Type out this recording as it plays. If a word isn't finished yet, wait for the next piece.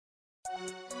Say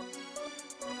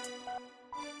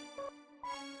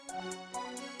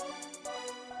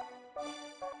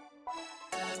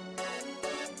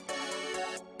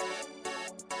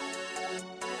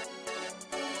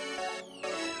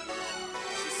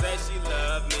she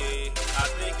love me, I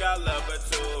think I love her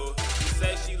too. She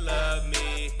say she love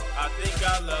me, I think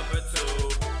I love her too.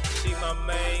 She my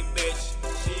main bitch,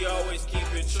 she always keep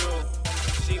it true.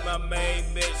 She my main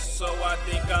bitch, so I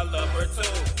think I love her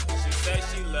too. She say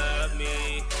she love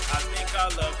me, I think I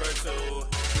love her too.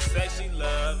 She say she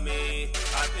love me,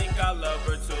 I think I love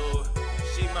her too.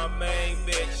 She my main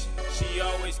bitch, she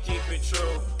always keep it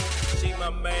true. She my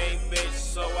main bitch,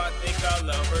 so I think I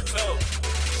love her too.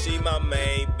 She my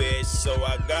main bitch, so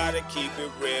I gotta keep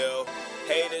it real.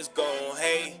 Haters gon'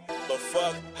 hate, but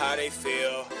fuck how they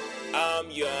feel. I'm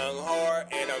young, hard,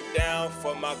 and I'm down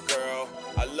for my girl.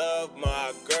 I love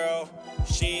my girl,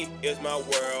 she is my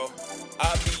world.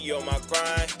 I be on my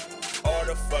grind all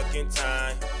the fucking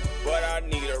time, but I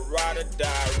need a ride or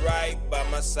die right by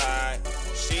my side.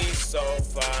 She's so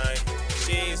fine,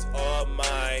 she's all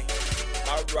mine.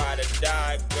 My ride or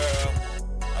die girl,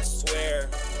 I swear.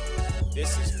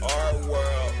 This is our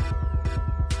world.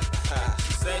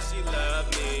 She say she love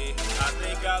me, I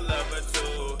think I love her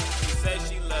too. She say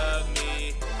she love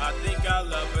me, I think I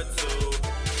love her too.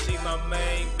 She my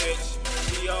main bitch,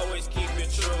 she always keep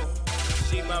it true.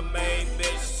 She my main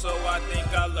bitch, so I think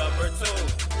I love her too.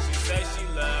 She say she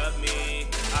love me,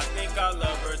 I think I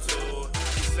love her too.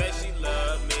 She say she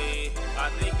love me, I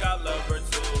think I love her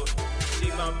too. She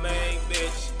my main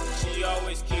bitch, she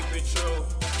always keep it true.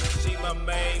 She my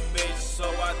main bitch, so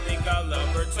I think I love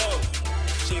her too.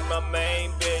 She my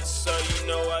main bitch, so you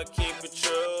know I keep it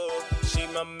true. She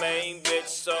my main bitch,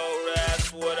 so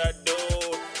that's what I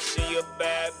do. She a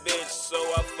bad bitch, so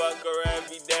I fuck her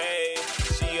every day.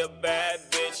 She a bad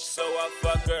bitch, so I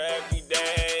fuck her every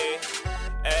day.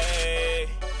 Hey,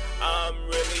 I'm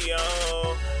really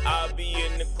on. I'll be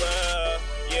in the club,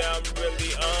 yeah, I'm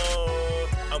really on.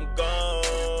 I'm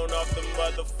gone off the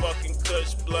motherfucking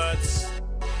Kush blunts.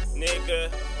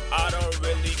 Nigga, I don't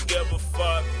really give a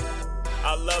fuck.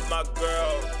 I love my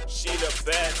girl, she the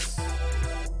best.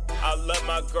 I love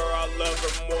my girl, I love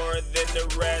her more than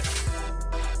the rest.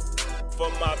 For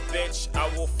my bitch, I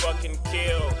will fucking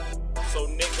kill. So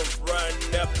nigga,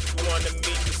 run up if you wanna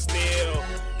meet the steal.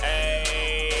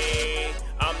 Ayy,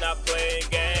 I'm not playing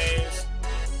games.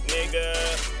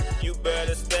 Nigga, you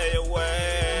better stay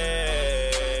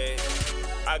away.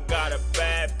 I got a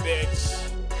bad bitch.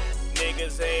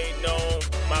 Niggas ain't on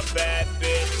my bad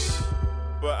bitch,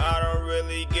 but I don't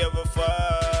really give a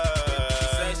fuck. She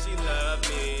say she love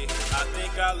me, I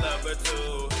think I love her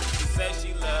too. She say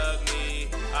she love me,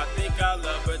 I think I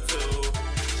love her too.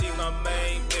 She my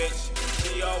main bitch,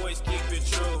 she always keep it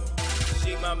true.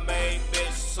 She my main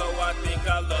bitch, so I think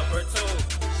I love her too.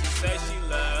 She say she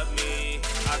love me,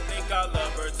 I think I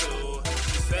love her too.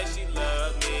 She say she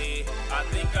love me, I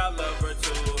think I love her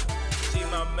too. She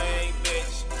my main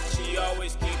bitch, she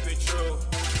always keep it true.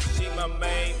 She my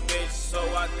main bitch, so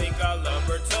I think I love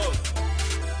her too.